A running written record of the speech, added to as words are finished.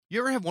You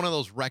ever have one of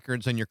those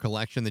records in your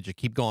collection that you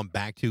keep going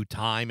back to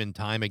time and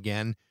time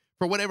again?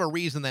 For whatever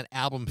reason, that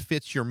album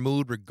fits your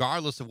mood,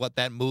 regardless of what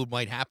that mood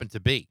might happen to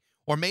be.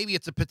 Or maybe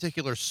it's a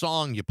particular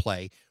song you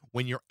play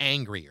when you're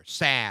angry or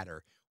sad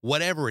or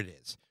whatever it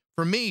is.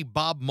 For me,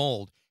 Bob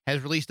Mould has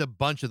released a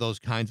bunch of those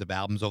kinds of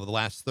albums over the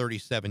last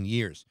 37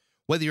 years.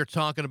 Whether you're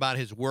talking about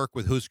his work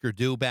with Husker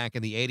Du back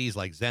in the 80s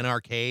like Zen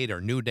Arcade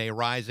or New Day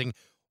Rising,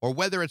 or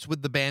whether it's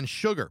with the band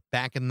Sugar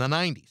back in the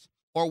 90s,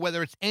 or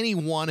whether it's any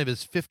one of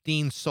his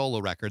 15 solo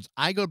records,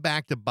 I go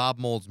back to Bob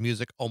Mould's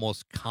music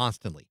almost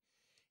constantly.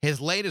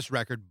 His latest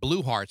record,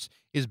 Blue Hearts,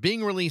 is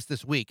being released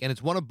this week, and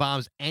it's one of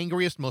Bob's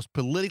angriest, most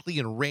politically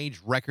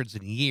enraged records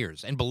in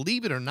years. And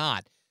believe it or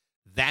not,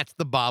 that's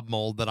the Bob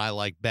Mould that I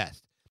like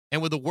best.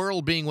 And with the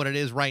world being what it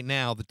is right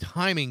now, the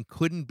timing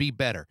couldn't be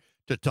better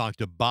to talk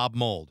to Bob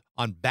Mould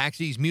on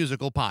Baxy's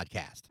Musical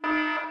Podcast.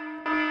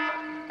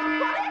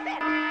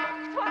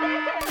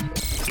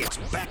 It's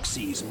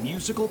Baxy's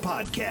Musical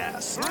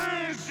Podcast.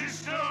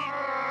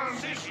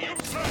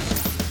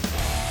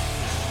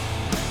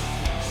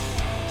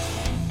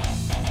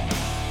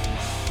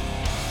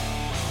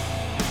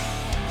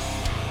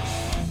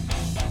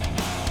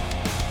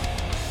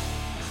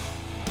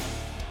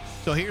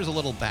 So here's a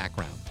little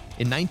background.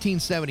 In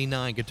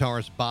 1979,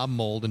 guitarist Bob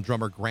Mould and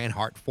drummer Grant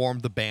Hart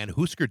formed the band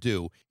Husker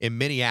Du in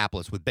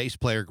Minneapolis with bass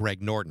player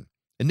Greg Norton.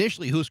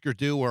 Initially, Husker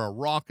Du were a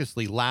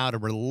raucously loud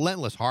and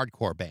relentless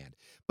hardcore band,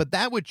 but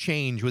that would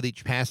change with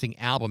each passing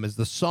album as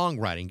the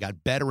songwriting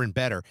got better and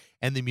better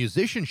and the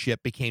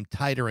musicianship became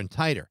tighter and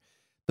tighter.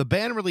 The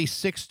band released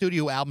 6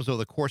 studio albums over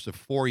the course of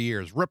 4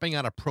 years, ripping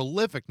out a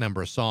prolific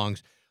number of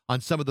songs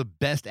on some of the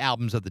best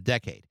albums of the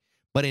decade.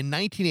 But in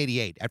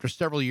 1988, after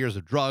several years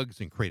of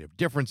drugs and creative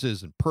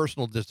differences and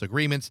personal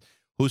disagreements,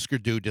 Husker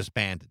Du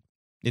disbanded.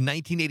 In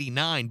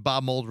 1989,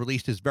 Bob Mould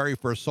released his very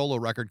first solo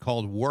record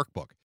called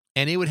Workbook,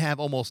 and it would have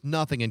almost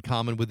nothing in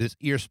common with his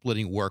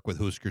ear-splitting work with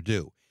Husker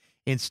Du.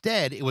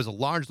 Instead, it was a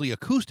largely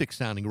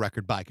acoustic-sounding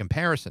record by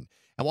comparison,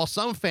 and while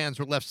some fans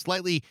were left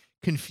slightly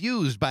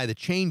confused by the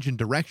change in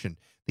direction,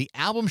 the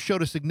album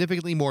showed a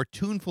significantly more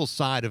tuneful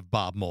side of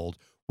Bob Mould,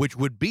 which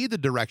would be the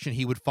direction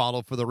he would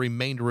follow for the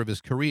remainder of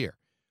his career.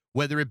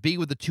 Whether it be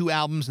with the 2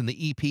 albums and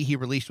the EP he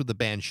released with the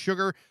band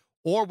Sugar,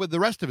 or with the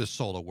rest of his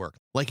solo work,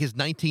 like his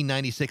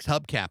 1996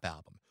 Hubcap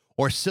album,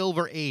 or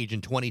Silver Age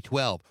in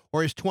 2012,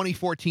 or his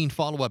 2014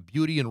 follow-up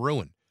Beauty and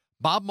Ruin,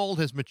 Bob Mould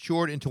has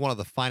matured into one of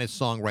the finest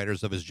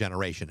songwriters of his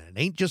generation. And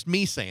it ain't just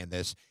me saying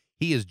this.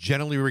 He is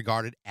generally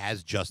regarded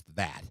as just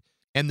that.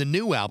 And the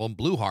new album,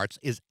 Blue Hearts,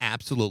 is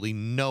absolutely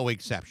no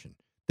exception.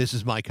 This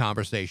is my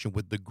conversation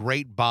with the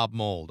great Bob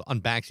Mould on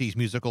Baxy's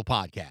Musical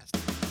Podcast.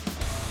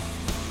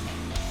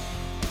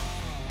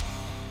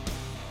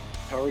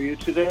 How are you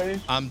today?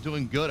 I'm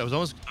doing good. I was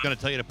almost going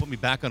to tell you to put me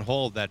back on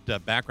hold. That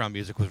background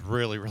music was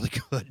really, really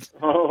good.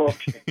 Oh,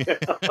 okay.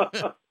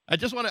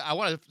 I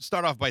want to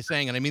start off by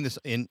saying, and I mean this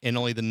in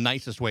only the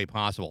nicest way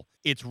possible,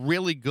 it's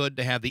really good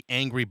to have the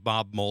angry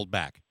Bob Mould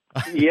back.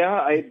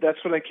 Yeah,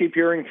 that's what I keep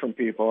hearing from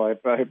people.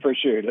 I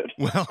appreciate it.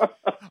 Well,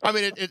 I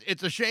mean,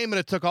 it's a shame that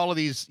it took all of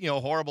these,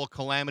 horrible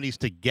calamities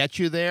to get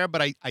you there.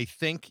 But I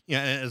think,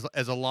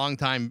 as a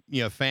longtime,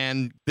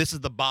 fan, this is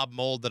the Bob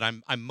Mould that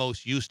I'm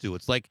most used to.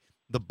 It's like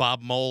the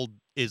Bob Mould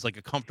is like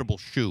a comfortable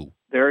shoe.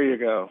 There you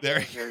go.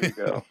 There you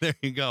go. There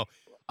you go.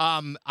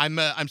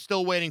 I'm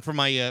still waiting for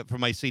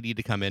my CD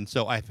to come in.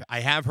 So I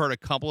have heard a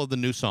couple of the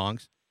new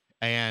songs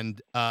and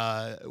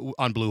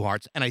on Blue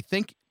Hearts, and I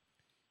think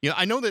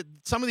I know that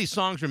some of these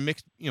songs were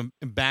mixed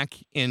back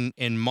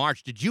in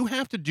March. Did you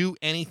have to do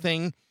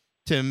anything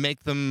to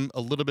make them a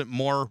little bit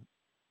more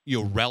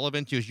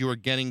relevant as you were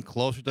getting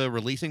closer to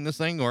releasing this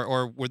thing,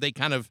 or were they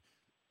kind of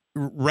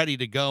ready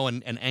to go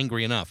and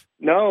angry enough?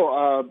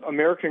 No,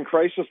 American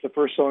Crisis, the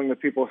first song that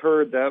people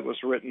heard, that was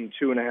written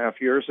 2.5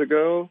 years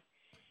ago.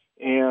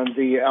 And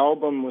the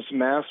album was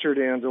mastered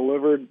and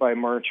delivered by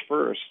March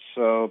 1st.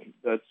 So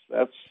that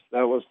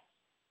was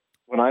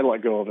when I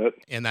let go of it.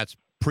 And that's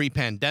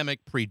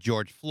pre-pandemic,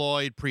 pre-George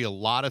Floyd, pre a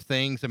lot of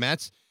things. I mean,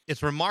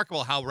 it's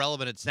remarkable how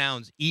relevant it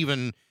sounds,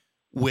 even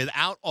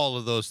without all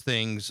of those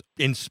things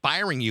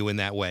inspiring you in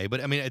that way.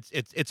 But I mean,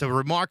 it's a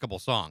remarkable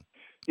song.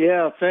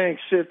 Yeah,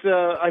 thanks. These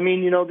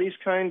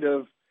kind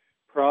of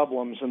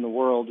problems in the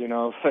world,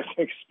 I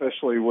think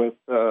especially with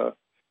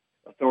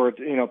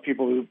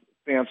people who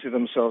fancy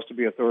themselves to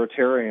be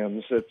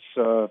authoritarians, it's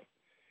the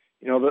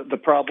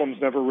problems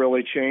never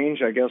really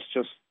change. I guess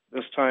just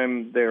this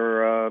time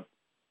they're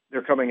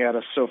coming at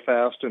us so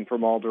fast and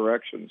from all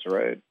directions,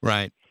 right?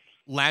 Right.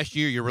 Last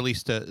year, you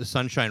released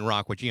Sunshine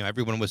Rock, which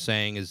everyone was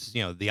saying is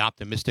the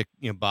optimistic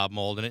Bob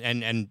Mould,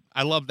 and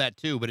I love that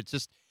too. But it's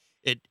just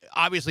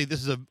obviously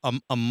this is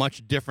a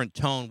much different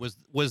tone.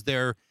 Was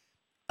there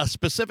a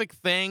specific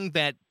thing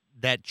that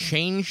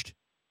changed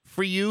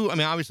for you? I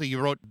mean, obviously you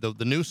wrote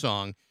the new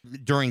song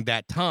during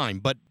that time,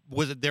 but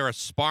was there a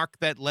spark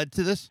that led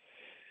to this?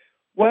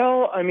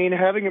 Well, I mean,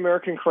 having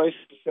American Crisis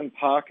in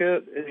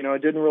pocket,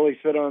 it didn't really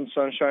fit on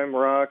Sunshine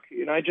Rock.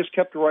 I just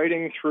kept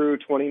writing through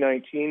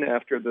 2019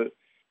 after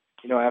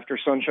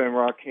Sunshine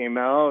Rock came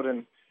out,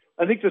 and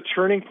I think the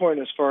turning point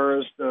as far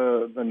as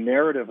the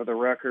narrative of the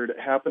record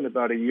happened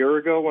about a year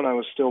ago when I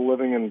was still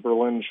living in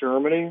Berlin,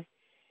 Germany.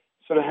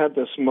 Sort of had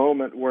this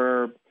moment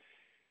where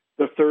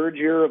the third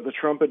year of the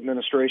Trump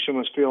administration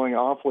was feeling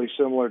awfully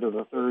similar to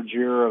the third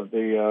year of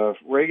the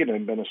Reagan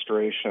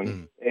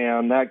administration.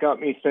 And that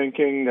got me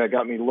thinking, that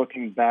got me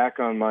looking back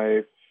on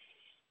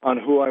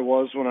who I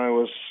was when I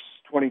was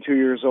 22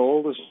 years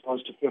old as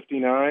opposed to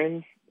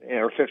 59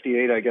 or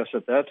 58, I guess,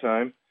 at that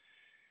time.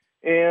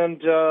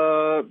 And,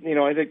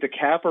 I think the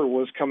capper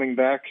was coming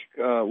back,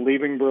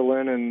 leaving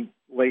Berlin in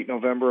late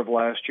November of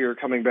last year,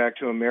 coming back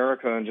to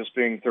America and just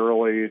being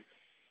thoroughly,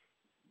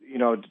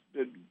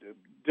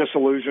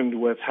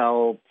 disillusioned with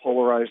how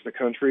polarized the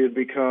country had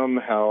become,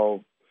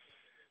 how,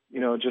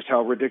 just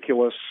how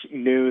ridiculous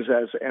news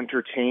as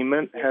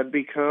entertainment had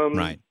become.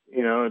 Right.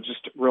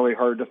 Just really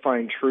hard to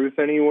find truth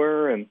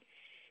anywhere. And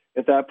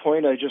at that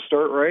point, I just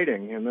start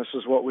writing, and this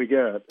is what we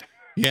get.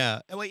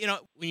 Yeah. Well,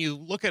 when you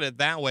look at it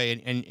that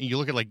way, and you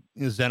look at like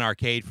Zen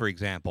Arcade, for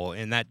example,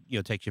 and that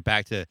takes you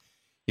back to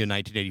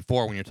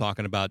 1984 when you're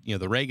talking about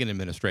the Reagan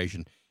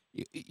administration,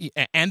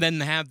 and then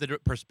have the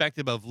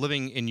perspective of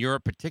living in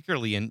Europe,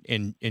 particularly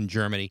in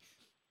Germany.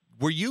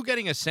 Were you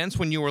getting a sense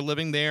when you were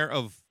living there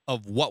of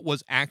what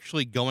was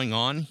actually going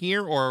on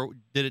here, or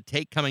did it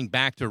take coming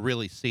back to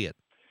really see it?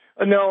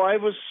 No, I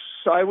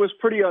was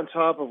pretty on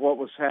top of what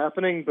was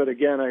happening, but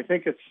again, I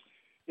think it's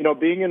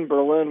being in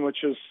Berlin,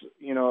 which is,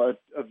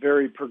 a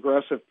very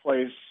progressive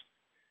place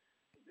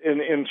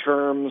in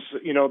terms,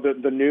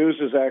 the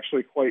news is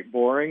actually quite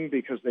boring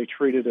because they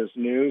treat it as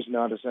news,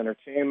 not as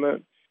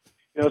entertainment.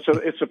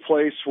 It's a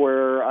place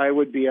where I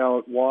would be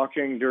out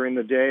walking during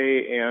the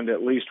day and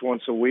at least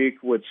once a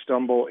week would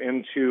stumble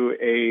into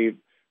a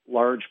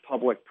large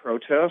public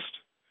protest.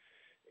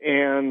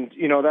 And,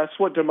 that's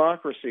what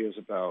democracy is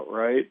about,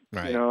 right?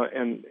 Right.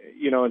 And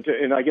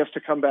I guess to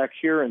come back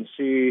here and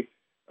see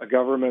a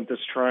government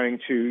that's trying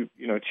to,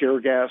 tear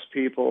gas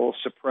people,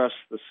 suppress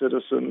the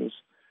citizens,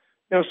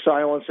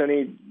 silence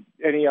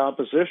any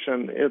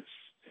opposition. It's,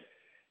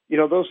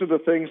 those are the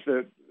things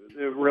that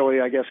really,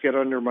 I guess, get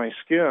under my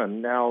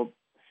skin. Now,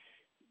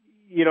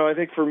 I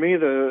think for me,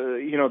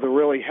 the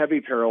really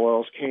heavy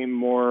parallels came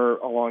more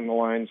along the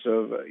lines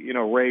of,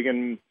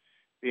 Reagan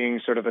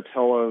being sort of a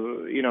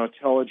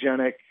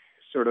telegenic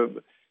sort of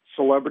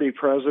celebrity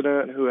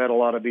president who had a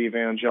lot of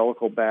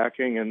evangelical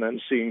backing, and then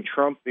seeing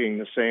Trump being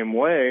the same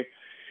way,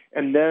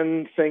 and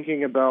then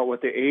thinking about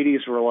what the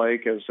 80s were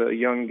like as a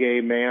young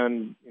gay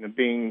man,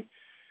 being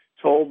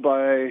told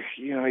by,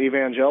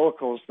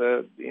 evangelicals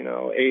that,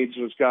 AIDS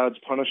was God's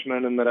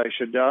punishment and that I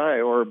should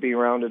die or be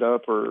rounded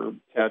up or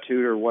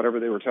tattooed or whatever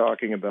they were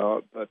talking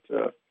about. But,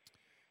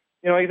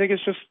 I think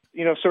it's just,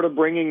 sort of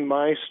bringing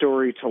my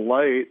story to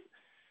light.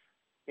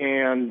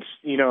 And,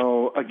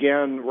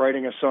 again,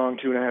 writing a song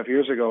 2.5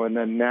 years ago, and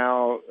then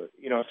now,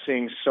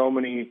 seeing so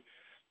many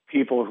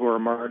people who are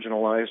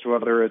marginalized,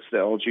 whether it's the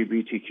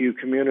LGBTQ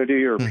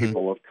community or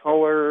people of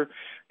color,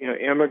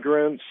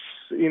 immigrants,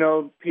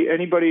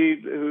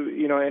 anybody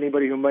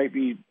who might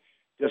be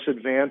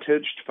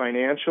disadvantaged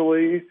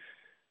financially,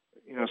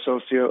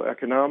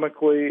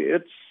 socioeconomically.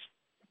 It's,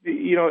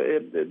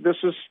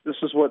 this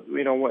is what,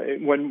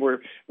 when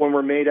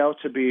we're made out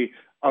to be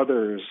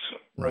others,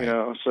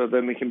 right. So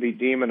then we can be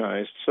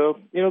demonized. So,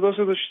 those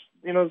are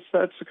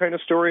that's the kind of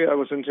story I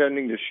was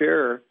intending to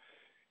share.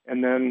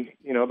 And then,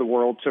 the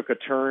world took a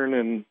turn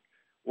in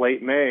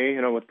late May,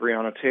 with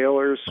Breonna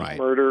Taylor's right.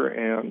 murder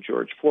and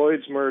George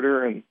Floyd's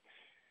murder. And,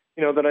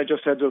 then I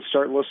just had to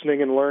start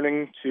listening and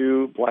learning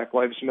to Black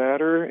Lives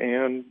Matter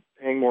and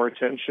paying more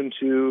attention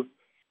to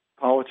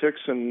politics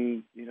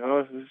and,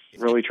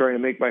 really trying to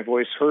make my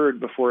voice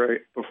heard before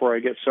I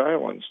get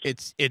silenced.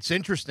 It's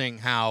interesting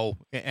how,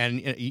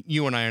 and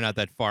you and I are not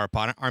that far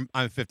apart.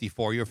 I'm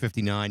 54, you're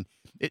 59.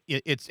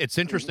 It's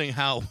interesting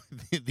how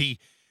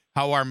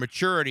how our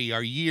maturity,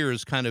 our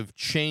years kind of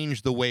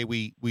change the way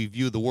we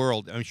view the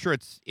world. I'm sure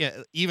it's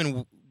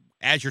even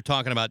as you're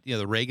talking about,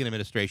 the Reagan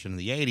administration in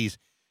the 80s,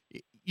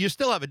 you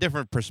still have a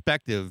different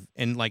perspective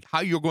and like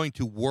how you're going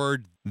to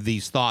word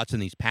these thoughts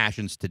and these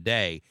passions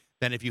today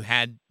than if you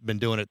had been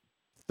doing it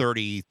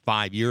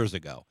 35 years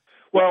ago.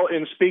 Well,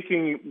 in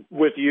speaking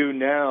with you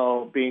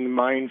now, being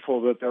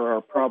mindful that there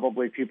are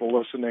probably people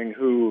listening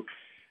who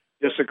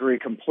disagree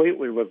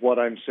completely with what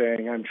I'm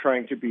saying, I'm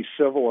trying to be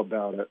civil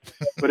about it.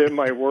 But in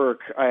my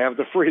work, I have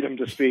the freedom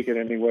to speak in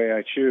any way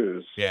I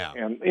choose. Yeah.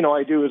 And,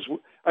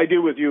 I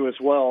do with you as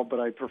well, but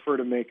I prefer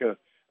to make a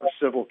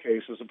civil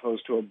case as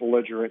opposed to a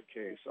belligerent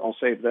case. I'll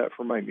save that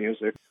for my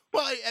music.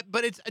 Well,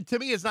 but it's to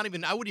me, it's not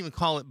even. I wouldn't even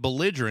call it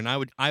belligerent.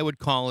 I would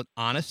call it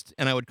honest,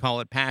 and I would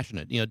call it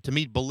passionate. To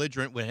me,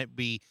 belligerent would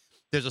be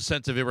there's a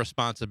sense of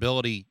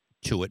irresponsibility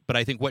to it. But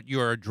I think what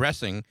you're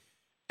addressing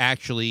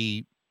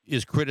actually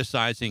is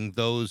criticizing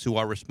those who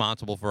are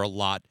responsible for a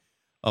lot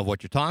of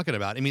what you're talking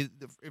about. I mean,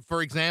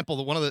 for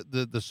example, one of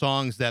the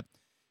songs that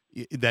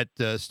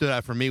stood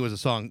out for me was a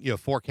song,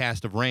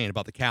 "Forecast of Rain"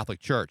 about the Catholic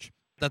Church.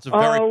 That's a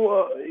very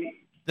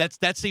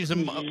that seems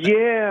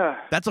yeah.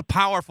 That's a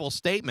powerful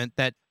statement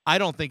that I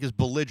don't think is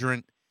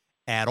belligerent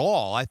at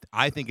all.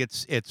 I think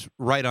it's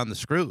right on the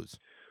screws.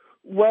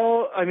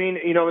 Well, I mean,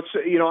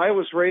 I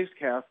was raised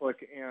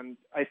Catholic, and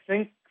I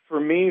think for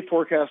me,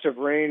 Forecast of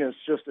Rain is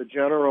just a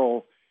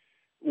general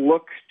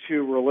look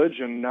to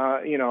religion.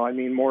 Not,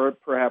 more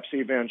perhaps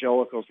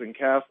evangelicals than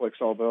Catholics.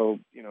 Although,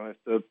 if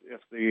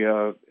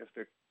the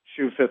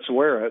shoe fits,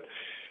 wear it.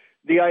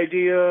 The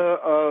idea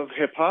of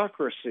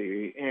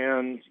hypocrisy,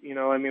 and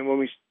when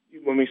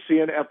we see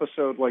an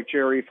episode like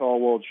Jerry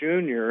Falwell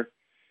Jr.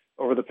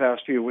 over the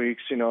past few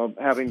weeks,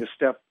 having to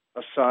step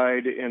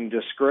aside in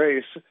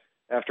disgrace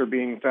after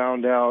being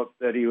found out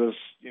that he was,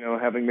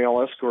 having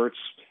male escorts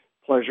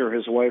pleasure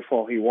his wife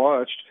while he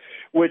watched,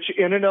 which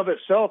in and of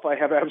itself I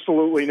have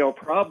absolutely no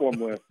problem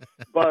with.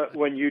 But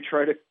when you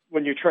try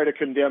to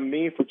condemn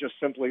me for just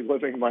simply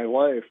living my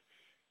life,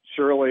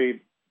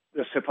 surely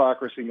this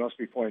hypocrisy must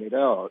be pointed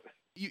out.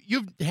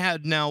 You've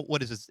had now,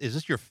 what is this? Is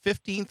this your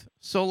 15th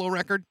solo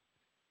record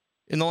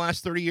in the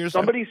last 30 years?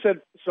 Somebody said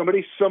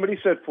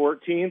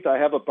 14th. I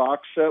have a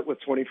box set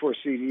with 24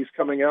 CDs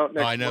coming out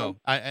next month.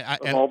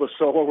 And all the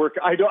solo work.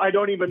 I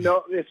don't even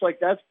know. It's like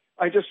that's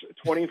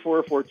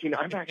 24, 14.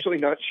 I'm actually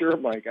not sure,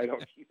 Mike. I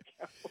don't keep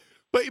count.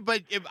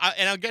 But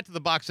and I'll get to the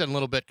box set in a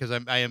little bit because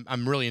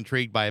I'm really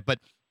intrigued by it.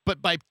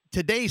 But by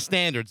today's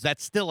standards,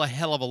 that's still a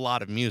hell of a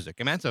lot of music.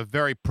 I mean, that's a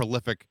very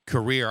prolific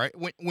career.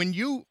 When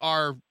you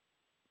are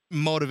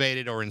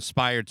motivated or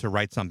inspired to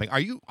write something, are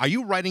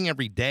you writing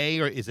every day,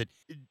 or is it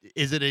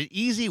an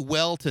easy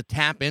well to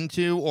tap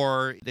into,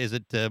 or is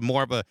it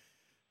more of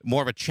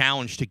a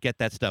challenge to get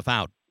that stuff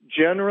out?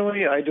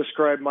 Generally, I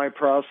describe my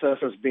process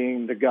as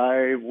being the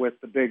guy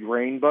with the big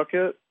rain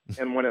bucket,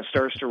 and when it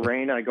starts to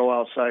rain, I go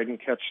outside and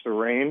catch the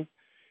rain,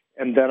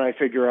 and then I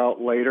figure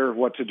out later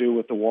what to do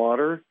with the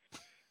water.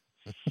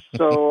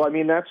 So, I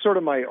mean, that's sort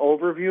of my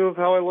overview of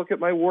how I look at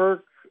my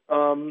work.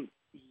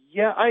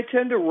 Yeah, I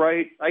tend to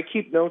write. I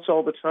keep notes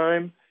all the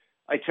time.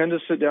 I tend to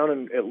sit down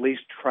and at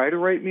least try to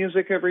write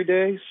music every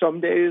day.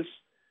 Some days,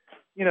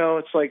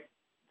 it's like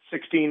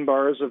 16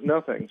 bars of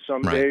nothing.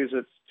 Some Right. days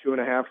it's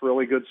 2.5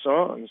 really good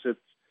songs. It's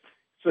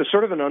a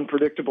sort of an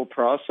unpredictable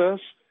process.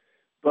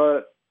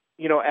 But,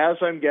 as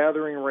I'm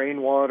gathering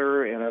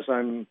rainwater and as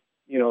I'm,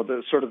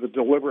 the sort of the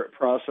deliberate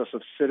process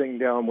of sitting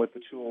down with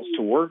the tools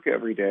to work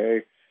every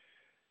day,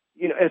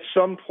 at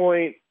some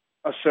point,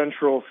 a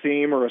central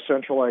theme or a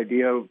central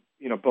idea,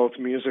 both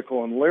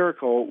musical and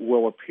lyrical,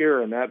 will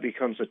appear, and that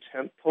becomes a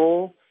tent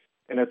pole.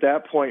 And at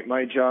that point,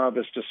 my job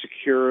is to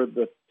secure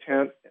the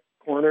tent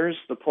corners,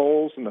 the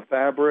poles, and the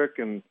fabric,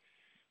 and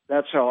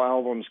that's how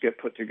albums get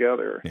put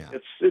together. Yeah.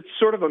 It's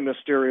sort of a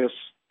mysterious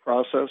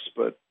process,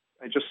 but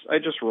I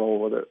just roll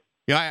with it.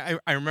 Yeah,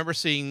 I remember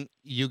seeing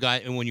you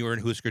guys when you were in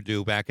Husker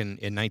Du back in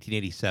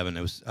 1987.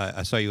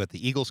 I saw you at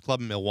the Eagles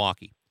Club in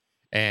Milwaukee,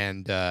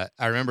 and I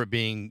remember it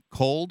being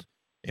cold,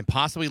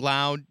 impossibly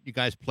loud. You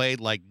guys played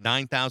like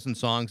 9,000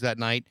 songs that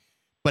night,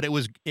 but it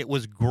was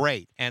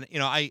great. And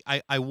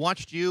I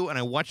watched you and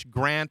I watched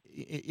Grant,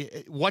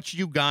 watched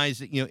you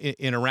guys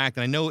interact.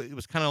 And I know it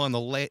was kind of on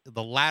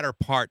the latter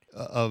part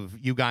of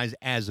you guys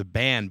as a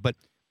band, but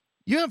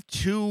you have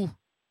two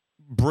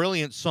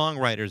brilliant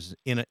songwriters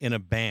in a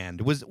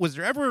band. Was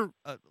there ever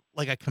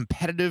like a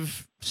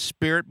competitive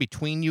spirit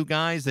between you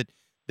guys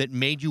that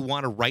made you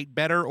want to write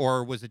better,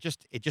 or was it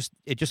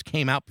just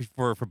came out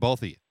for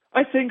both of you?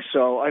 I think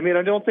so. I mean,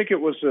 I don't think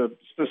it was a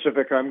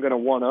specific I'm going to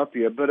one-up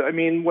you, but I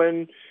mean,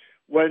 when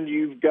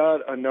you've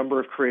got a number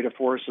of creative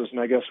forces, and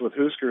I guess with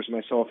Huskers,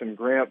 myself and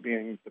Grant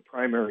being the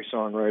primary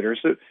songwriters,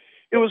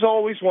 it was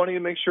always wanting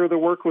to make sure the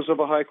work was of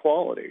a high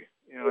quality,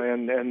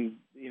 and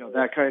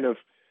that kind of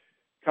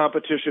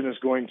competition is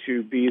going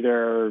to be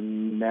there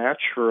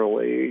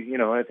naturally.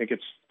 I think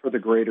it's for the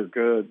greater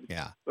good.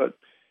 Yeah. But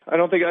I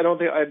hope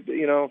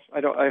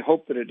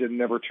that it didn't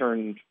never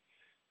turn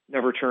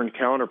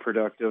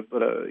counterproductive.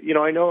 But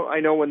I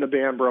know when the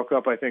band broke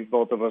up, I think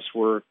both of us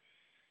were,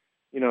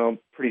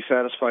 pretty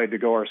satisfied to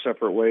go our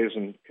separate ways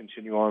and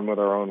continue on with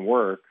our own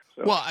work.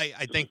 So, well,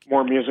 I think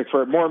more music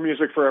for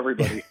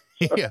everybody.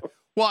 Yeah.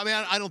 Well, I mean,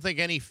 I don't think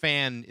any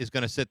fan is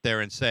going to sit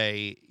there and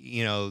say,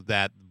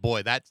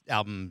 that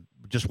album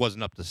just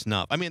wasn't up to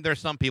snuff. I mean, there are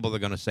some people that are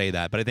going to say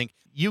that, but I think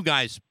you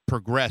guys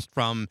progressed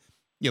from,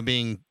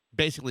 being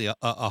basically a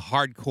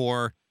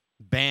hardcore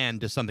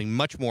band to something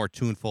much more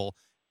tuneful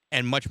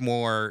and much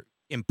more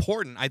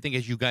important, I think,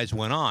 as you guys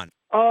went on.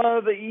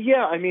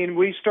 Yeah, I mean,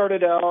 we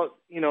started out,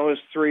 as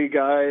three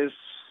guys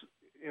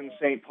in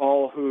St.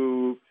 Paul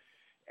who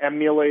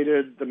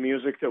emulated the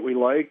music that we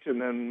liked,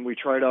 and then we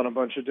tried out a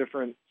bunch of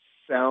different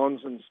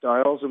sounds and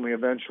styles, and we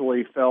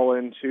eventually fell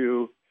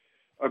into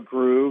a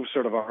groove,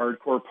 sort of a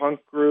hardcore punk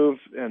groove.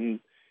 And,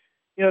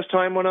 as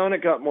time went on,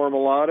 it got more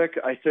melodic.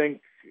 I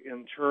think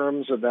in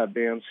terms of that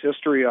band's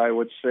history, I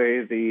would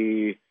say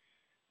the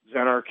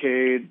Zen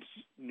Arcade,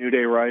 New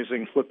Day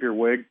Rising, Flip Your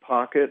Wig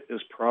pocket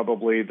is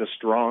probably the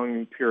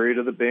strong period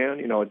of the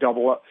band. A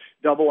double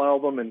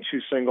album and 2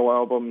 single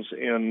albums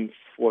in,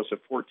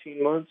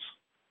 14 months?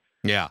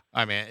 Yeah,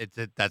 I mean,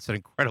 that's an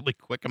incredibly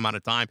quick amount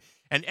of time.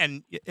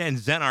 And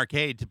Zen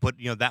Arcade, to put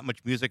that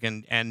much music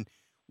and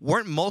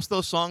weren't most of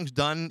those songs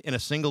done in a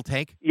single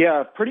take?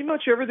 Yeah, pretty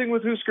much everything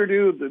with Husker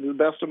Du, the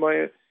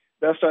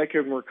best I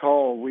can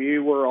recall, we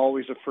were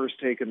always a first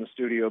take in the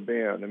studio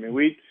band. I mean,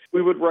 we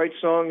would write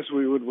songs,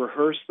 we would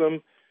rehearse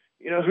them.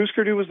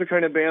 Husker Du was the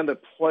kind of band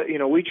that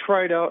we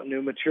tried out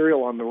new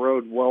material on the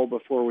road well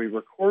before we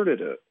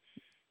recorded it.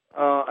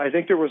 I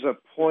think there was a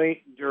point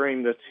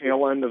during the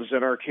tail end of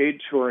Zen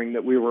Arcade touring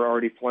that we were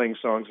already playing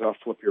songs off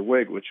Flip Your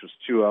Wig, which was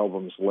 2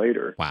 albums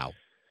later. Wow.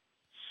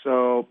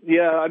 So,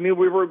 yeah, I mean,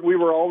 we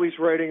were always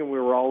writing and we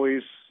were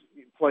always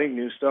playing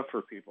new stuff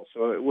for people.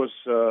 So it was,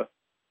 it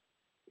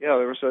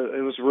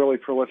was a really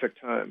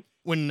prolific time.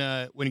 When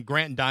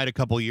Grant died a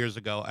couple of years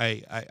ago,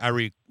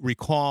 I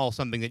recall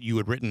something that you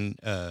had written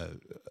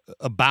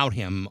about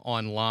him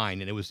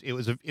online, and it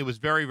was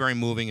very, very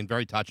moving and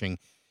very touching.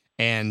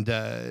 And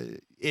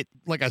it,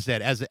 like I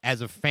said,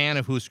 as a fan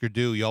of Husker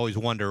Du, you always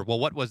wonder, well,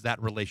 what was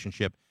that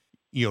relationship,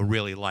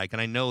 really like?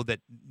 And I know that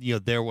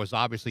there was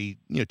obviously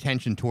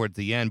tension towards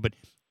the end, but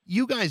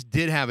you guys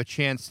did have a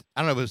chance.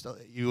 I don't know if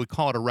you would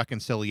call it a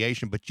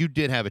reconciliation, but you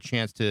did have a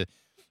chance to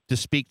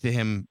speak to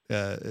him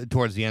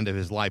towards the end of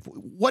his life.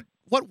 What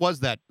was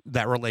that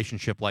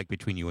relationship like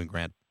between you and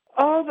Grant?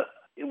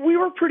 We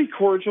were pretty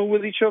cordial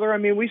with each other. I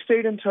mean, we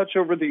stayed in touch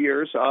over the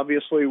years.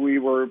 Obviously, we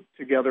were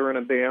together in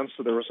a band,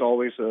 so there was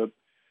always a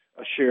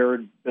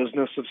shared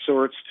business of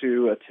sorts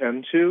to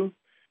attend to.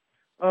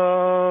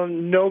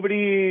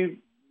 Nobody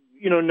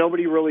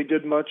really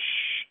did much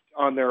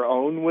on their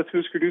own with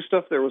Husker Du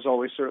stuff. There was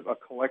always sort of a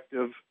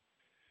collective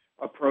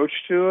approach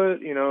to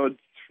it,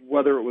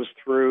 whether it was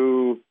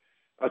through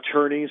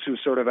attorneys who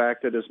sort of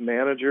acted as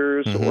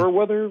managers, mm-hmm. or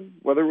whether it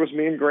was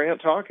me and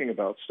Grant talking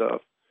about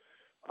stuff.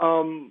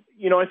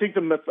 I think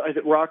I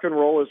think rock and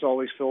roll is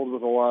always filled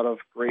with a lot of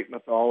great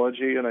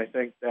mythology, and I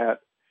think that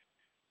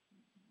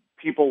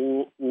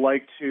people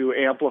like to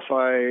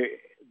amplify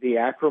the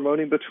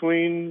acrimony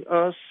between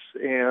us,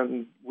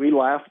 and we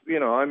laugh. I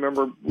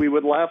remember we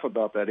would laugh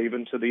about that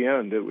even to the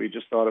end. We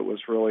just thought it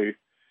was really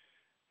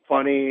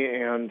funny,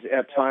 and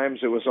at times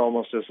it was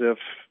almost as if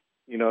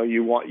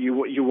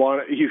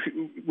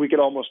we could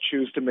almost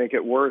choose to make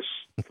it worse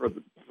for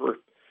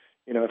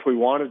if we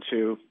wanted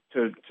to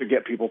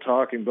get people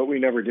talking, but we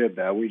never did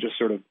that. We just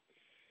sort of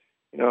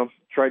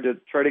tried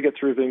to get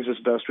through things as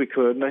best we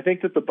could. And I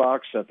think that the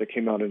box set that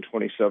came out in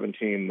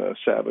 2017, the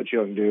Savage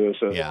Young Do,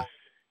 is a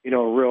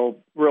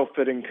real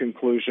fitting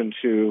conclusion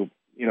to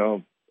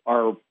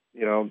our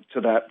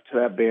to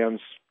that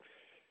band's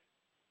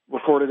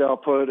recorded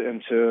output,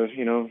 and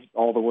to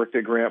all the work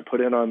that Grant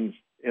put in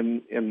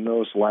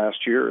those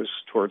last years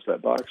towards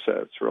that box set.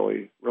 It's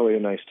really, really a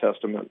nice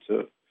testament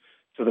to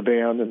the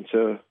band and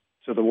to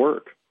the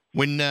work.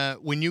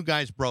 When you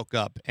guys broke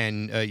up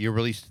and you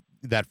released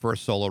that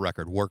first solo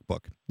record,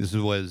 Workbook, this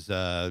was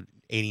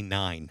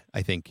 89,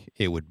 I think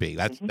it would be.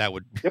 That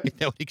would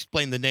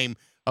explain the name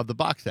of the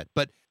box set.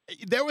 But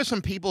there were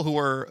some people who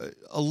were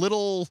a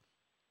little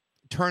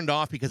turned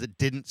off because it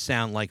didn't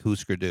sound like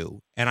Husker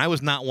Du, and I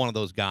was not one of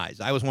those guys.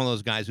 I was one of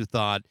those guys who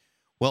thought,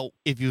 well,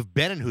 if you've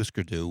been in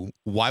Husker Du,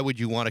 why would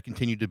you want to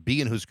continue to be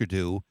in Husker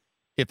Du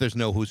if there's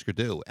no Husker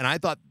Du? And I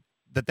thought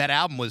that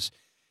album was,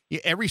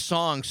 every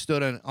song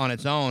stood on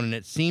its own, and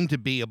it seemed to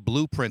be a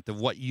blueprint of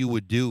what you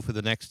would do for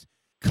the next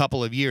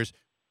couple of years.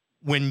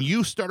 When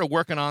you started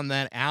working on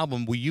that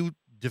album, were you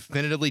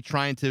definitively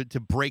trying to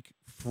break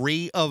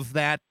free of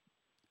that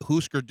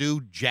Husker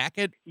Du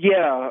jacket?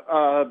 Yeah,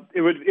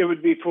 it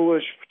would be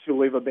foolish to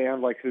leave a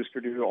band like Husker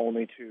Du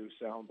only to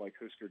sound like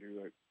Husker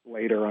Du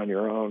later on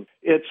your own.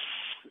 It's,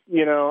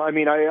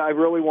 I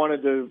really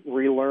wanted to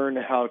relearn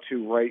how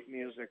to write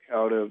music,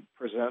 how to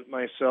present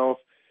myself.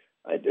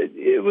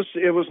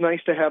 It was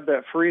nice to have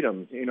that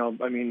freedom.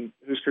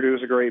 Husker Du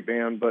is a great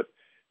band, but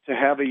to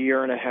have a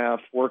year and a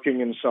half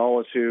working in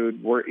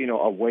solitude,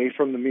 away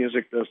from the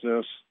music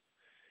business,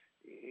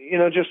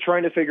 just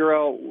trying to figure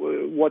out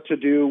what to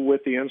do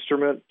with the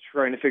instrument,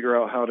 trying to figure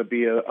out how to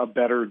be a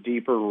better,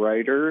 deeper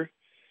writer.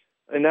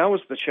 And that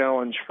was the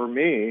challenge for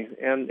me.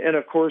 And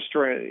of course,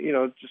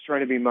 trying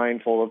to be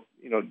mindful of,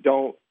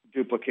 don't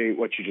duplicate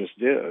what you just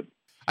did.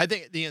 I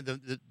think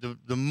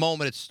the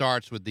moment it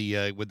starts with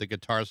the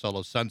guitar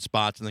solo,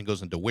 Sunspots, and then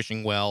goes into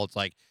Wishing Well, it's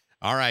like,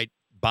 all right,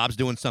 Bob's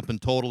doing something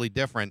totally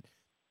different,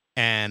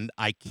 and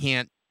I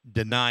can't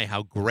deny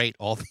how great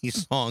all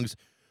these songs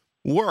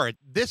were.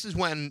 This is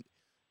when,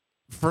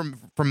 from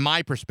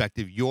my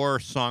perspective, your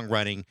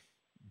songwriting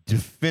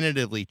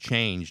definitively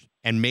changed,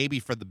 and maybe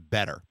for the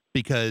better.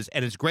 Because,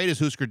 and as great as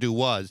Husker Du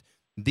was,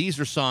 these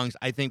are songs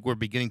I think were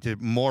beginning to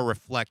more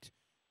reflect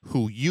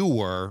who you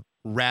were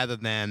rather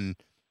than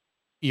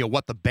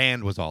what the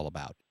band was all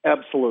about.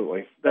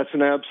 Absolutely. That's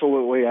an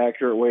absolutely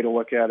accurate way to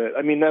look at it.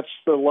 I mean, that's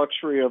the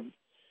luxury of,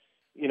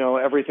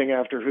 everything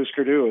after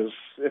Husker Du is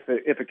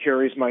if it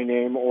carries my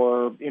name,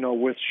 or,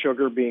 with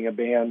Sugar being a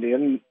band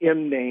in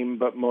name,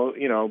 but,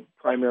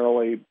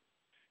 primarily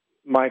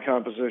my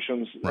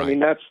compositions. Right. I mean,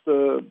 that's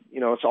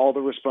it's all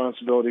the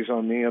responsibilities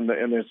on me, and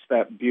it's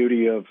that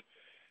beauty of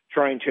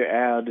trying to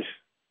add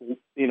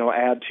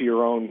to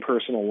your own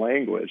personal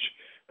language.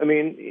 I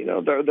mean,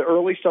 the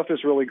early stuff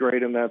is really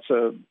great, and that's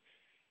and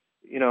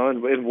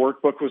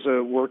Workbook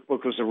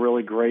was a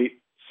really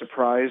great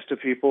surprise to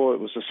people. It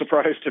was a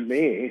surprise to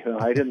me.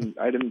 I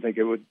didn't think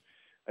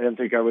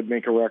I would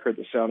make a record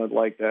that sounded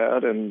like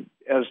that. And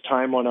as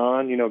time went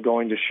on,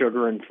 going to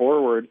Sugar and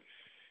Forward,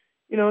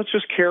 it's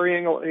just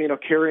carrying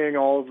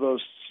all of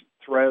those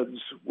threads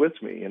with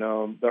me,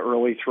 the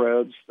early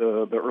threads,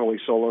 the early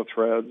solo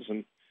threads,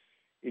 and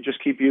you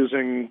just keep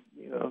using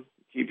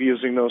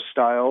those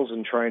styles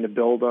and trying to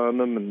build on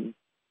them, and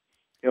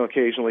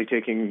occasionally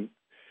taking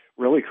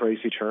really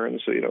crazy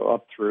turns,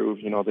 up through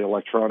the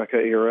electronica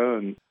era,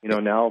 and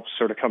now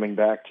sort of coming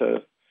back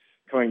to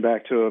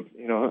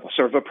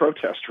sort of a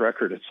protest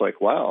record. It's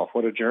like, wow,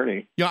 what a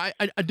journey. Yeah,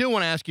 I do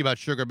want to ask you about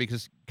Sugar,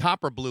 because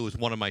Copper Blue is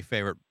one of my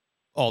favorite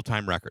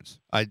all-time records.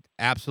 I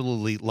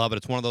absolutely love it.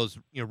 It's one of those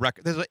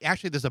records.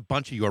 There's a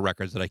bunch of your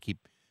records that I keep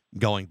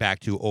going back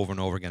to over and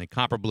over again, and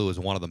Copper Blue is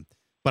one of them.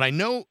 But I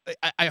know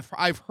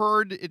I've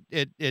heard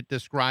it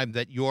described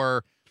that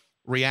your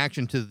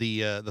reaction to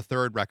the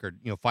third record,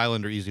 File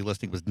Under Easy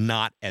Listening, was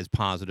not as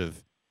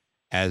positive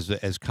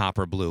as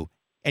Copper Blue,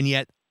 and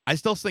yet I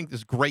still think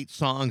there's great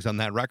songs on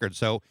that record.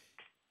 So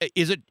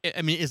is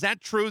that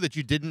true that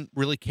you didn't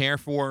really care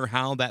for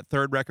how that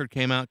third record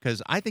came out?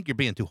 Because I think you're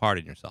being too hard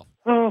on yourself.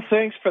 Oh,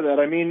 thanks for that.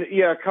 I mean,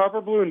 yeah,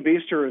 Copper Blue and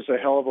Beaster is a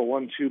hell of a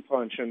 1-2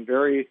 punch, and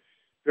very,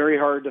 very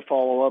hard to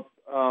follow up.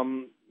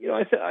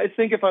 I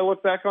think if I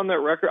look back on that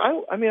record,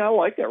 I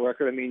like that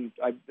record. I mean,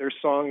 there's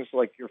songs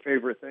like Your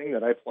Favorite Thing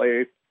that I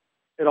play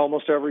at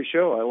almost every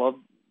show.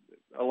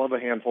 I love a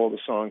handful of the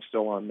songs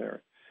still on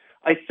there.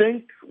 I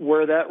think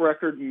where that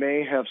record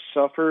may have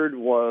suffered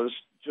was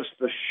just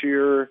the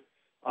sheer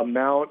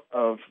amount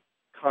of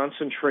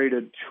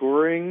concentrated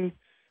touring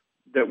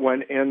that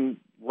went in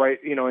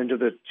into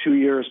the 2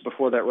 years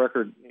before that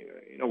record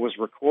was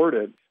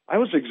recorded. I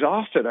was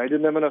exhausted. I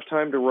didn't have enough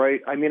time to write.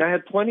 I mean, I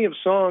had plenty of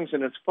songs,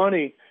 and it's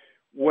funny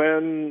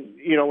when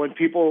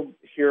people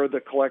hear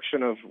the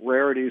collection of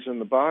rarities in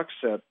the box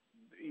set,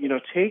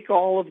 take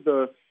all of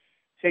the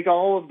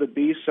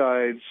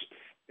B-sides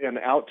and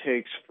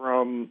outtakes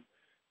from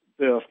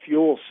the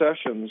Fuel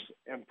sessions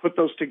and put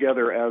those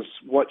together as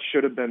what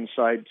should have been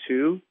side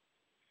 2.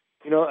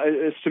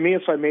 To me,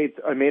 I made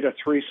a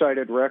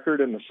 3-sided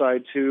record, and the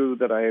side 2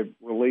 that I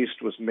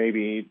released was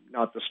maybe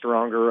not the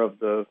stronger of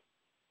the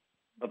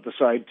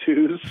side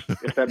 2s,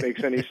 if that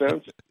makes any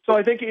sense. So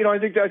I think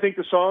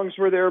the songs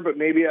were there, but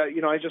maybe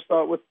I just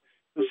thought with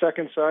the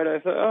second side, I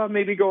thought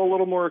maybe go a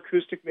little more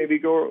acoustic, maybe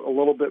go a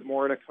little bit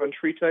more in a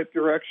country type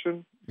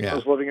direction. Yeah. I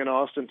was living in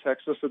Austin,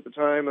 Texas at the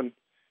time, and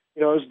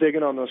I was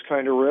digging on those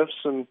kind of riffs,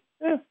 and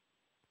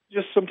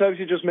just sometimes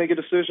you just make a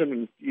decision,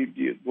 and it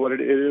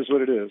is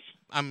what it is.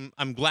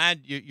 I'm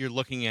glad you're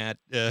looking at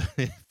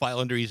File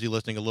Under Easy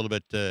Listening a little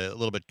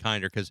bit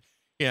kinder, because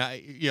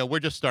we're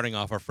just starting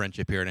off our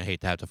friendship here, and I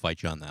hate to have to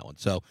fight you on that one.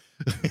 So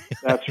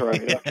that's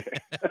right. Okay.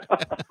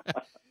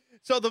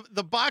 So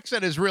the box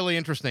set is really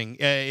interesting.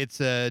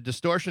 It's a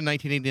Distortion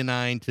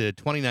 1989 to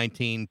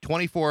 2019,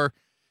 24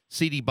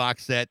 CD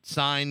box set,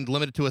 signed,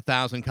 limited to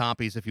 1,000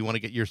 copies if you want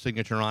to get your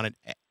signature on it.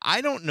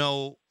 I don't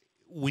know,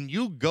 when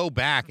you go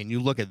back and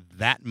you look at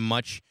that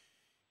much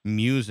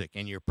music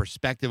and your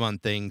perspective on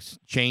things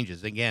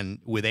changes. Again,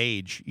 with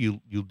age,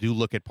 you do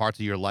look at parts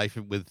of your life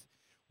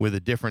with a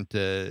different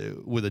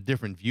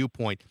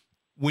viewpoint.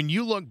 When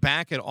you look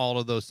back at all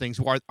of those things,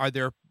 are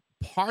there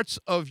parts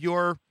of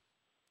your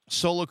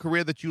solo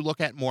career that you look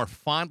at more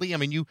fondly? I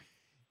mean,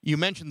 you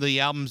mentioned the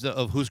albums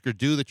of Husker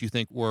Du that you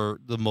think were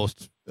the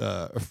most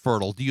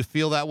fertile. Do you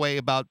feel that way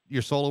about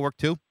your solo work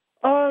too?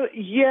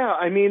 Yeah.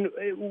 I mean,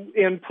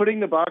 in putting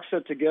the box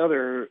set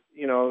together,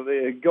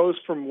 it goes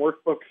from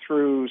Workbook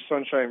through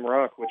Sunshine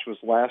Rock, which was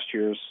last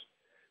year's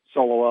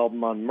solo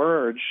album on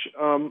Merge.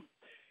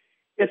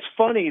 It's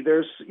funny.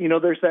 There's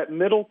that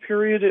middle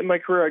period in my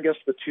career, I guess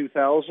the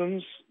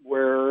 2000s,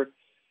 where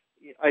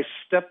I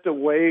stepped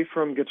away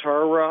from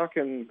guitar rock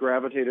and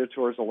gravitated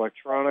towards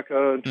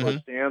electronica and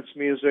towards dance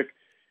music.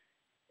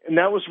 And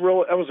that was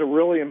a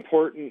really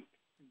important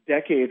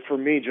decade for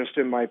me, just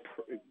in my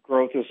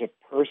growth as a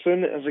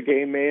person, as a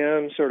gay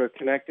man, sort of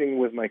connecting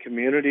with my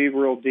community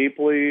real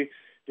deeply,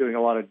 doing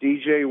a lot of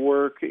DJ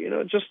work,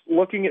 just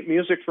looking at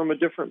music from a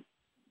different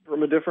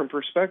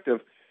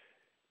perspective.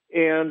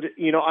 And,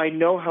 I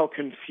know how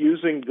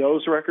confusing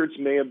those records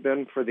may have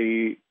been for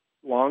the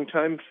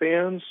longtime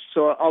fans.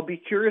 So I'll be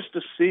curious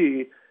to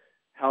see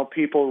how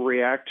people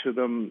react to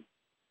them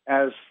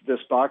as this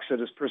box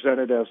set is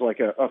presented as like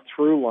a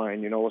through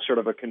line, sort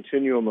of a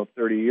continuum of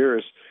 30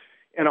 years.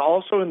 And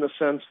also in the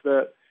sense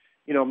that,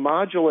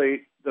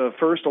 Modulate, the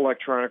first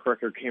electronic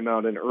record, came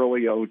out in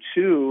early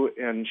 2002,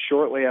 and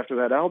shortly after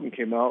that album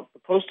came out, the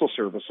Postal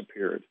Service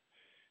appeared.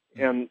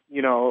 And,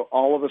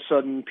 all of a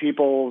sudden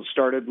people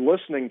started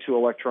listening to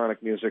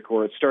electronic music,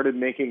 or it started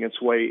making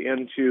its way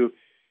into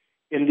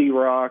indie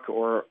rock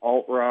or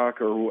alt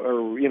rock or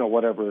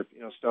whatever,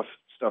 stuff,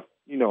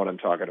 you know what I'm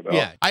talking about.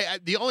 Yeah.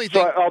 The only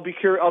thing. So I'll be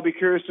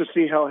curious to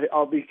see how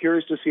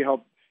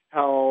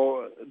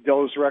how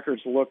those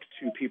records look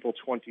to people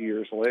 20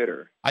 years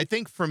later. I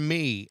think for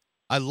me,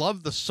 I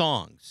love the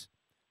songs.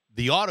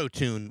 The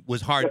auto-tune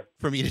was hard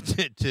for me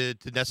to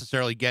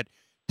necessarily get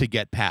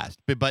past.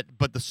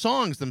 But the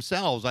songs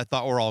themselves I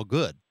thought were all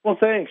good. Well,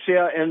 thanks.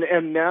 Yeah,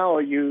 and now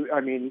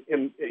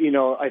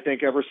I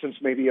think ever since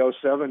maybe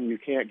 2007 you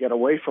can't get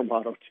away from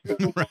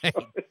auto-tune. Right.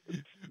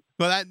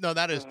 Well,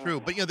 that is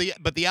true.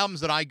 But the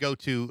albums that I go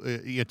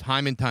to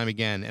time and time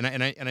again,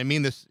 and I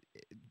mean this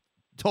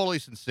totally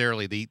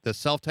sincerely, the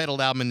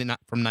self-titled album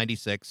from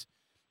 '96,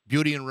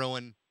 Beauty and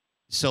Ruin,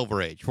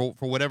 Silver Age, for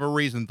whatever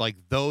reason, like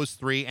those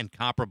three and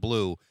Copper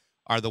Blue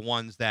are the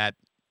ones that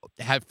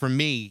have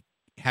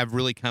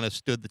really kind of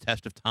stood the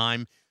test of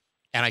time.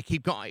 And I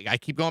keep going. I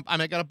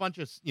mean, I got a bunch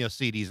of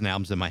CDs and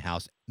albums in my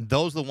house.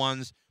 Those are the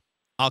ones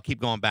I'll keep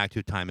going back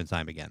to time and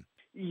time again.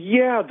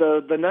 Yeah,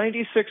 the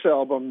 '96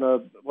 album,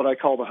 what I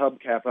call the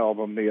Hubcap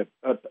album, the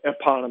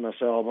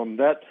eponymous album,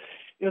 that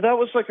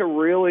was like a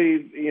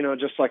really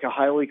just like a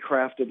highly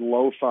crafted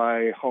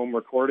lo-fi home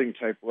recording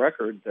type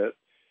record that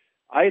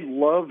I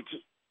loved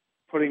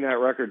putting that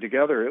record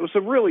together. It was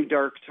a really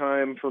dark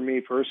time for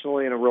me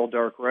personally and a real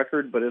dark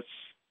record, but it's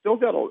still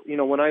got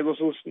when I was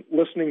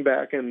listening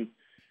back and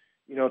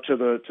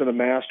to the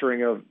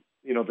mastering of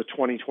the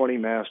 2020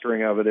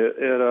 mastering of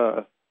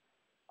it,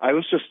 I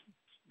was just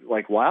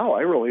like, wow,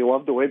 I really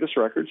love the way this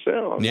record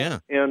sounds. Yeah.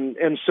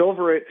 And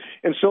Silver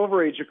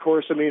Age, of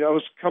course, I mean, I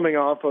was coming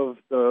off of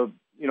the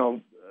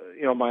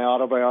my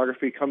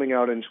autobiography coming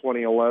out in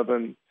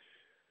 2011.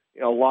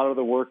 A lot of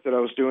the work that I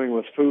was doing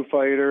with Foo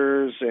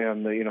Fighters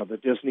and the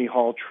Disney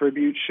Hall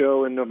tribute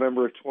show in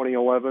November of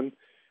 2011.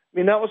 I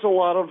mean, that was a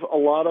lot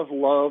of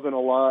love and a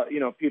lot,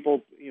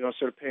 people,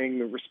 sort of paying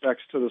the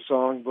respects to the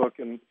songbook,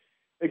 and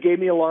it gave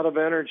me a lot of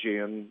energy,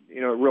 and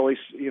really,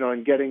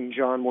 and getting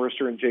John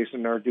Worster and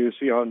Jason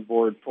Narduzzi on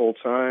board full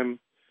time.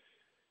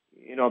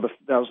 That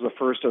was the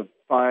first of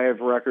 5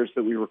 records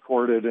that we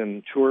recorded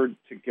and toured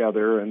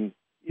together, and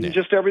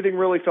just everything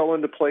really fell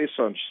into place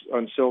on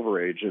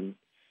Silver Age, and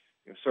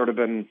sort of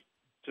been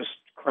just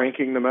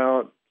cranking them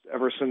out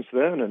ever since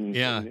then, and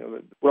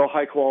real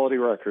high quality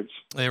records.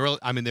 They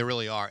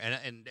really are.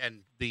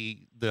 And the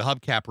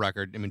Hubcap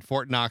record, I mean,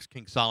 Fort Knox,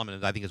 King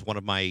Solomon, I think is one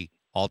of my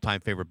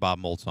all-time favorite Bob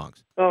Mould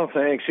songs. Oh,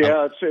 thanks.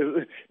 Yeah,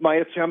 it's my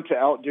attempt to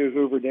outdo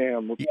Hoover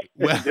Dam.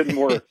 It didn't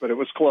work, but it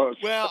was close.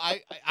 Well,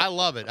 I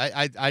love it.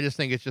 I just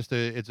think it's just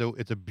it's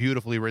a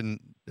beautifully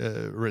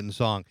written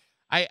song.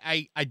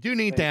 I do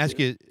need to ask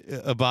you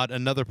about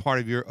another part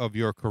of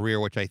your career,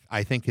 which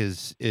I think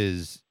is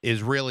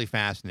really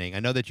fascinating. I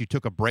know that you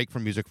took a break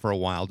from music for a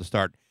while to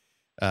start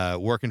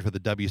working for the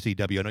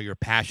WCW. I know you're a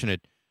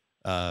passionate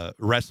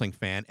wrestling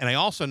fan, and I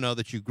also know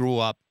that you grew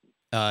up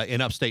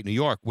in upstate New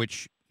York,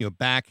 which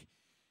back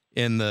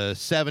in the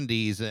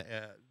 70s,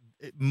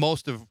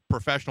 most of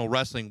professional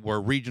wrestling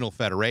were regional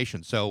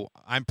federations. So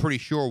I'm pretty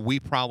sure we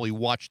probably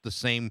watched the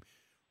same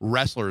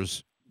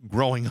wrestlers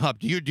growing up.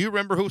 Do you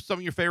remember who some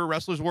of your favorite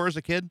wrestlers were as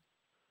a kid?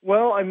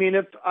 Well, I mean,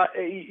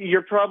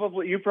 you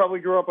probably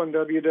grew up on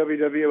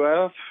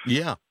WWF.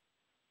 Yeah.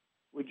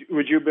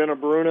 Would you have been a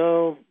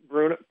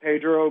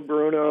Pedro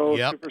Bruno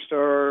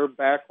superstar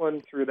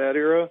Backlund through that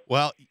era?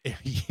 Well,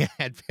 yeah.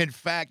 In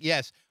fact,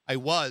 yes, I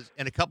was.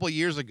 And a couple of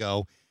years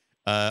ago,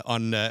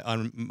 on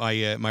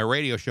my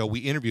radio show,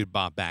 we interviewed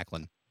Bob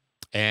Backlund,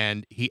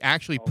 and he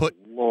actually put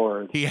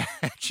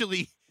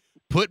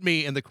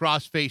me in the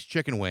cross-faced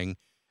chicken wing.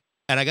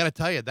 And I got to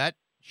tell you, that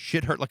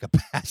shit hurt like a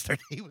bastard.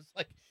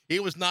 He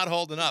was not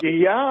holding up.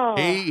 Yeah.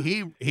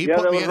 He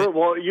put me in it.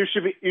 Well, you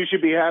should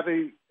be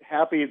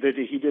happy that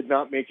he did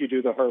not make you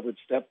do the Harvard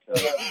step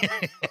test.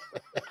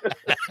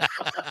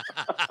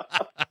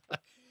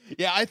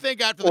 Yeah, I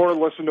think after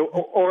listen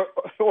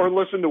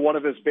to one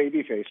of his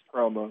babyface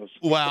promos.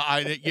 Well,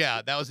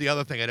 that was the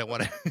other thing I didn't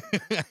want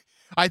to.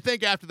 I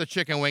think after the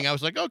chicken wing, I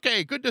was like,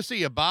 okay, good to see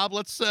you, Bob.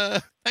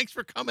 Thanks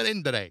for coming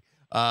in today.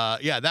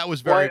 That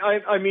was very. Well,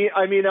 I mean,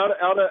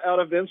 out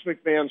of Vince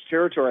McMahon's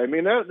territory. I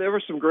mean, there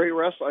were some great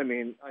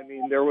wrestling. I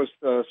mean, there was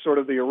the sort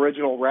of the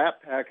original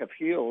Rat Pack of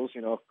heels.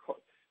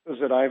 Was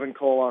it Ivan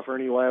Koloff,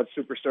 Ernie Ladd,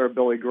 superstar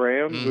Billy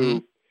Graham,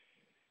 who,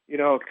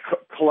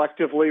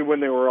 collectively when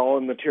they were all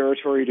in the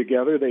territory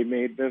together, they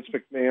made Vince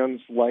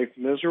McMahon's life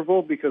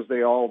miserable because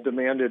they all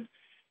demanded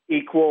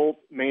equal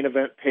main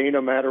event pay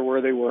no matter where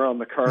they were on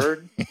the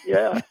card.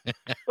 Yeah,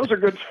 those are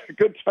good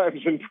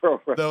times in pro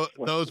wrestling.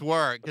 Those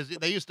were, because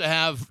they used to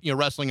have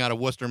wrestling out of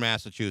Worcester,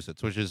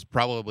 Massachusetts, which is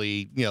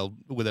probably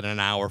within an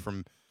hour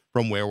from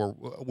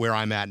where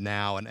I'm at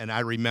now. And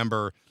I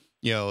remember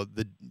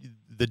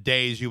the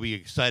days you'd be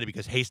excited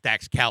because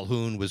Haystacks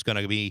Calhoun was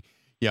going to be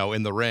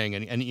in the ring,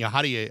 and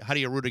how do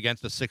you root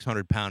against a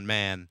 600-pound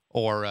man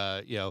or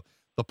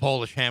the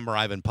Polish Hammer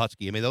Ivan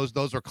Putski? I mean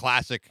those are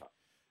classic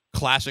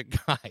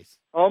guys.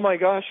 Oh my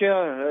gosh, yeah.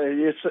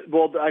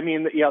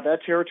 That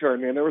territory,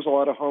 man. There was a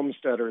lot of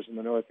homesteaders in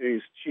the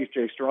Northeast. Chief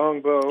Jay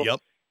Strongbow. Yep.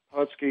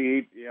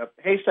 Putski. Yeah.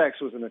 Haystacks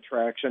was an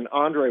attraction.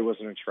 Andre was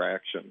an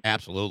attraction.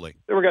 Absolutely.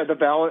 Then we got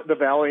the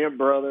Valiant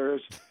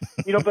Brothers.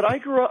 But I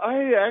grew up.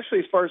 I actually,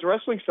 as far as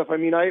wrestling stuff, I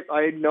mean, I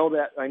know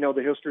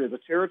the history of the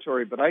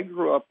territory, but I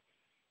grew up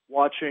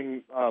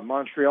watching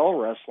Montreal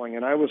wrestling,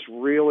 and I was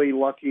really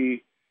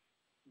lucky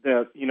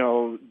that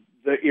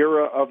the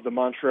era of the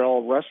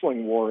Montreal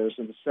wrestling wars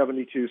in the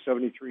 72,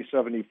 73,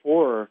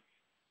 74,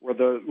 where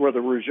the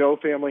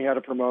Rougeau family had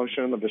a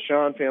promotion, the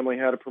Vachon family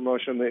had a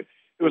promotion. It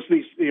was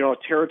these a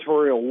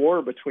territorial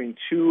war between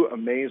two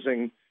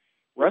amazing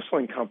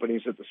wrestling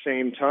companies at the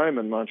same time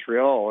in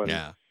Montreal, and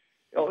Yeah.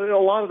 a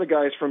lot of the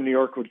guys from New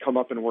York would come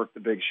up and work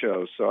the big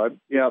shows. So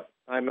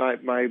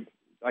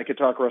I could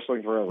talk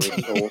wrestling forever,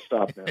 so we'll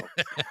stop now.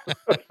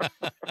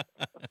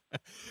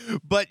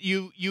 But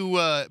you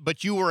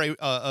were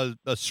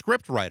a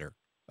script writer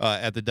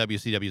at the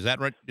WCW. Is that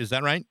right? Is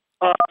that right?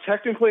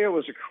 Technically, I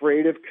was a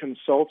creative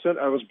consultant.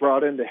 I was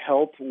brought in to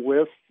help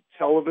with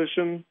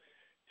television,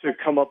 to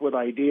come up with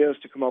ideas,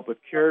 to come up with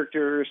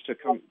characters, to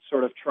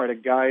sort of try to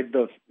guide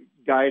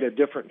a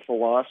different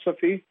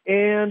philosophy.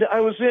 And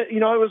I was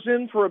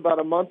in for about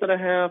a month and a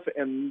half,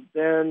 and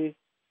then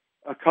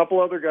a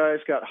couple other guys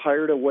got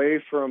hired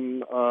away from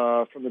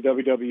the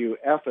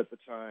WWF at the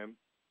time.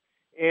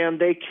 And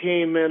they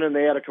came in and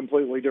they had a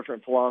completely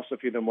different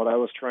philosophy than what I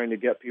was trying to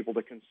get people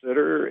to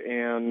consider.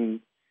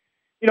 And,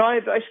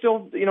 I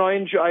still, I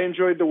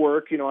enjoyed the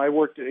work. I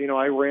worked,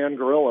 I ran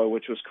Gorilla,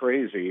 which was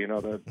crazy. I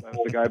was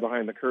the guy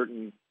behind the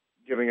curtain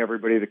giving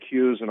everybody the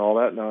cues and all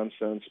that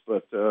nonsense.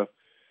 But, it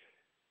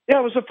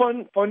was a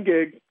fun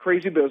gig,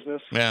 crazy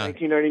business. Yeah.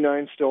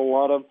 1999, still a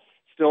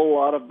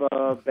lot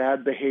of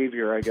bad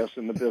behavior, I guess,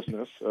 in the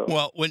business. So.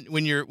 Well,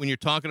 when you're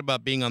talking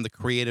about being on the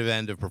creative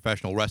end of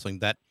professional wrestling,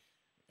 that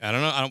I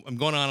don't know. I'm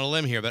going on a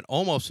limb here, but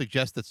almost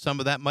suggests that some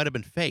of that might have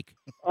been fake.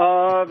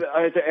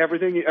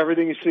 Everything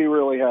you see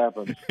really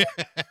happens.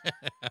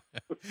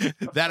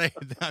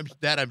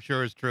 that I'm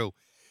sure is true.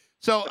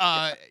 So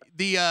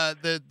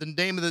the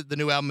name of the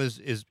new album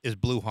is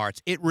Blue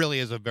Hearts. It really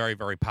is a very,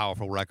 very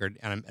powerful record,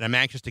 and I'm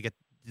anxious to get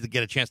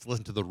a chance to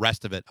listen to the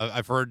rest of it.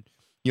 I've heard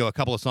a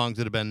couple of songs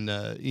that have been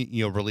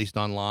released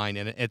online,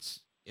 and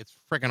it's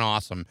freaking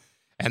awesome.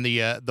 And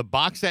the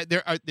box set,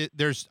 are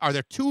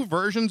there two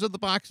versions of the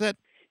box set?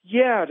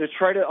 Yeah,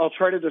 I'll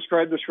try to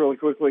describe this really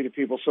quickly to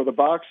people. So the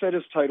box set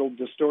is titled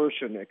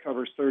Distortion. It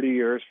covers 30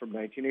 years from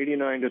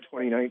 1989 to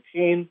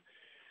 2019.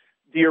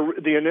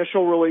 The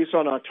initial release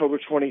on October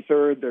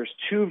 23rd, there's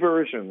two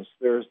versions.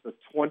 There's the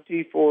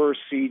 24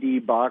 CD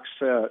box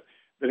set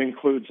that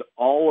includes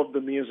all of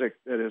the music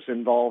that is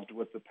involved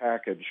with the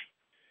package.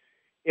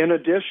 In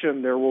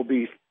addition, there will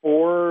be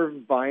 4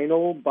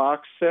 vinyl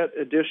box set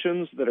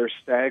editions that are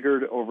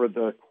staggered over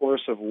the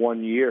course of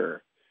 1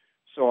 year.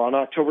 So on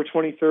October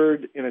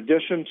 23rd, in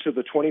addition to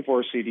the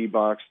 24 CD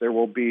box, there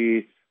will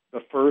be the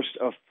first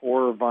of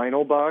 4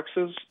 vinyl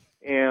boxes.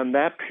 And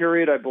that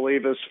period, I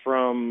believe, is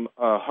from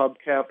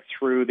Hubcap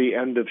through the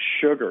end of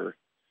Sugar.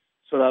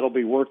 So that'll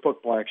be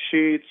Workbook Black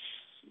Sheets,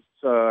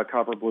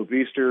 Copper Blue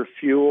Beaster,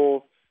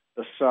 Fuel,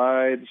 the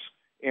sides,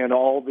 and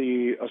all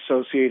the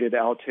associated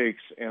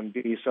outtakes and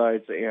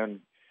B-sides and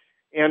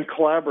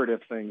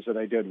collaborative things that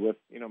I did with,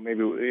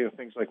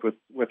 things like with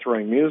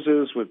Throwing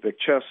Muses, with Vic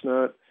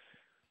Chestnut,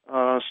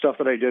 stuff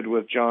that I did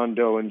with John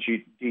Doe and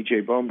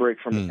DJ Bonebreak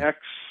from X.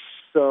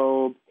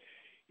 So,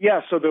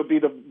 yeah, so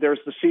there's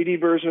the CD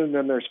version, and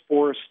then there's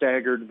 4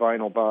 staggered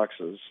vinyl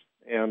boxes.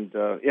 And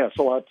it's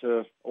a lot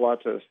to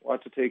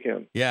take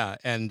in. Yeah,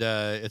 and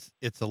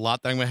it's a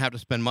lot that I'm going to have to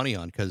spend money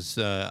on because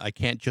I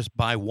can't just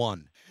buy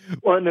one.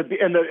 Well, and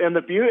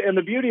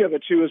the beauty of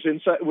it too is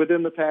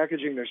within the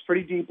packaging. There's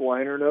pretty deep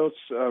liner notes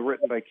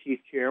written by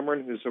Keith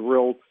Cameron, who's a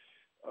real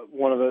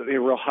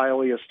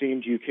highly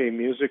esteemed UK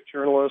music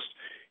journalist,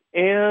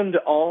 and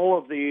all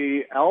of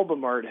the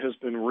album art has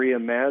been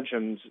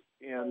reimagined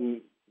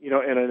in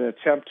an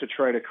attempt to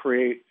try to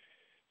create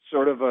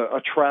sort of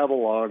a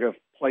travelogue of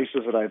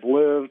places that I've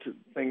lived,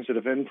 things that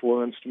have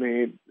influenced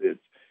me.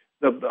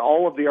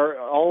 All of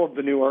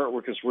the new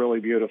artwork is really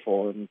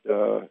beautiful, and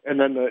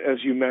then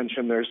as you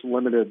mentioned, there's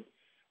limited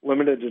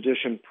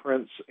edition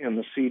prints in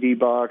the CD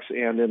box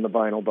and in the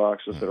vinyl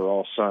boxes that are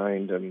all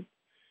signed and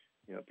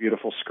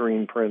beautiful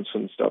screen prints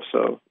and stuff.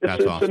 So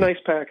it's awesome. A nice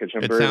package.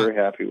 I'm very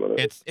happy with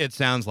it. It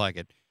sounds like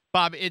it.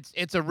 Bob,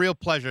 it's a real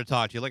pleasure to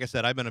talk to you. Like I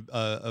said, I've been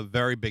a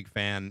very big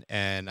fan,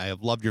 and I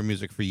have loved your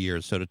music for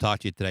years. So to talk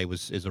to you today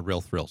is a real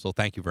thrill. So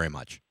thank you very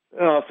much.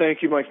 Oh,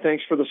 thank you, Mike.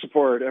 Thanks for the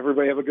support.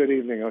 Everybody have a good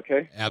evening,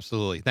 okay?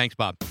 Absolutely. Thanks,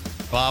 Bob.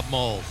 Bob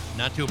Mould.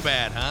 Not too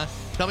bad, huh?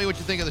 Tell me what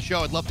you think of the show.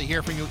 I'd love to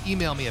hear from you.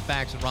 Email me at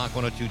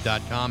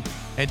bax@rock102.com.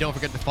 And don't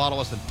forget to follow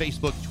us on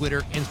Facebook,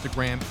 Twitter,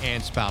 Instagram,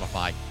 and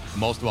Spotify.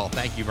 Most of all,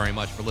 thank you very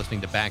much for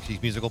listening to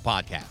Baxi's Musical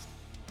Podcast.